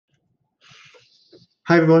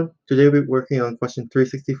Hi everyone, today we'll be working on question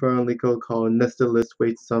 364 on LeetCode called Nested List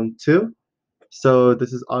Weight Sum 2. So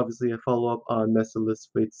this is obviously a follow-up on Nested List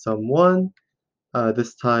Weight Sum 1.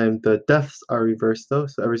 This time the defs are reversed though,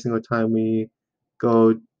 so every single time we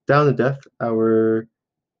go down the def, our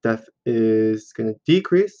def is going to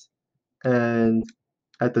decrease, and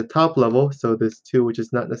at the top level, so this 2 which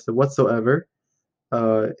is not nested whatsoever,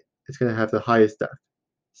 it's going to have the highest def.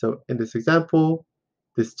 So in this example,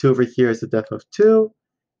 this 2 over here is a def of 2,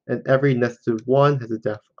 and every nested 1 has a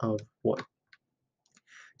def of 1.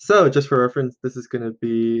 So just for reference, this is going to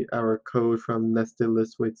be our code from nested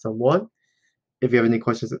list weight sum 1. If you have any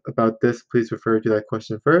questions about this, please refer to that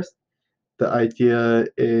question first. The idea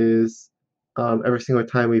is every single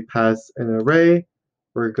time we pass an array,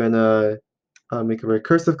 we're going to make a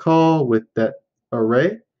recursive call with that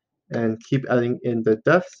array and keep adding in the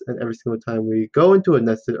defs, and every single time we go into a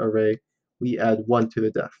nested array, we add 1 to the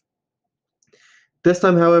def. This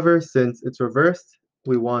time, however, since it's reversed,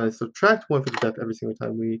 we want to subtract 1 from the def every single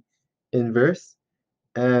time we inverse,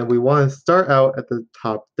 and we want to start out at the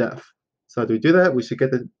top def. So to do that, we should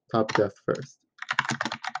get the top def first.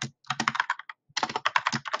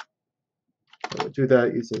 So we'll do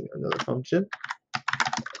that using another function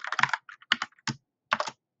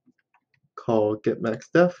called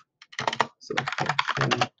getMaxDef. So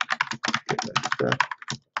function getMaxDef,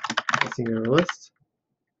 passing our list.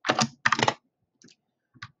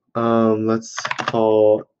 Let's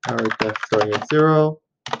call our def starting at 0.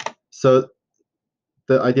 So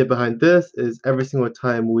the idea behind this is every single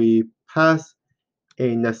time we pass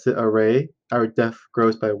a nested array, our def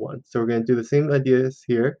grows by 1. So we're going to do the same ideas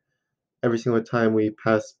here. Every single time we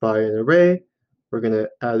pass by an array, we're going to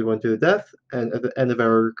add 1 to the def, and at the end of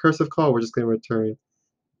our recursive call, we're just going to return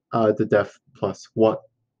the def plus 1.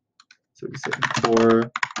 So we say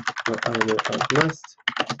for element of list.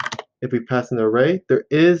 If we pass an array, there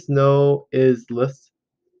is no isList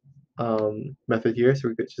method here, so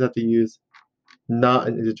we just have to use not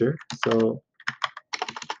an integer. So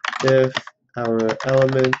if our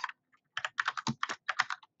element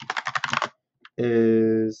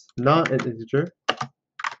is not an integer,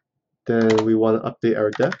 then we want to update our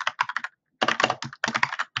def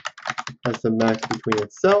as the max between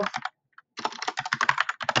itself,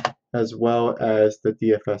 as well as the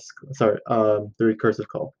DFS, the recursive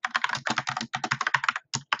call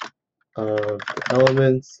of the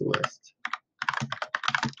elements list.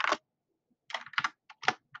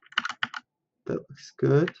 That looks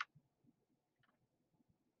good.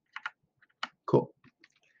 Cool.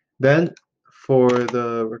 Then for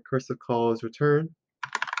the recursive calls return,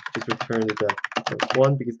 just return the def of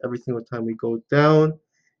 1, because every single time we go down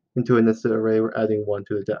into a nested array, we're adding 1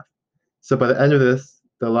 to the def. So by the end of this,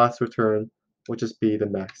 the last return will just be the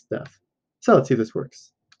max def. So let's see if this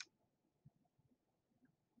works.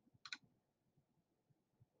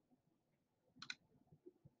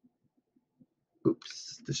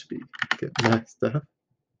 Oops, this should be get max def.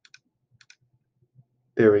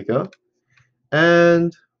 There we go.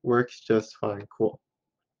 And works just fine. Cool.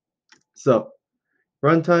 So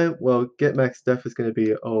runtime, well, get max def is going to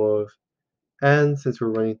be O of n, since we're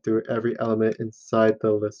running through every element inside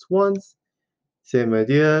the list once. Same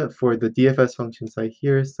idea for the DFS function side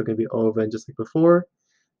here, so going to be O of n just like before.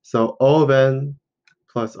 So O of n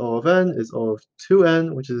plus O of n is O of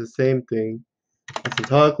 2n, which is the same thing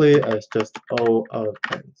asymptotically as just O of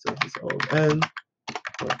n. So this is O of n,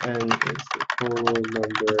 where n is the total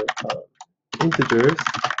number of integers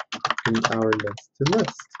in our nested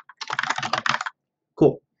list.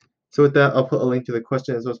 Cool. So with that, I'll put a link to the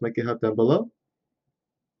question as well as my GitHub down below,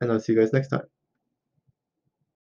 and I'll see you guys next time.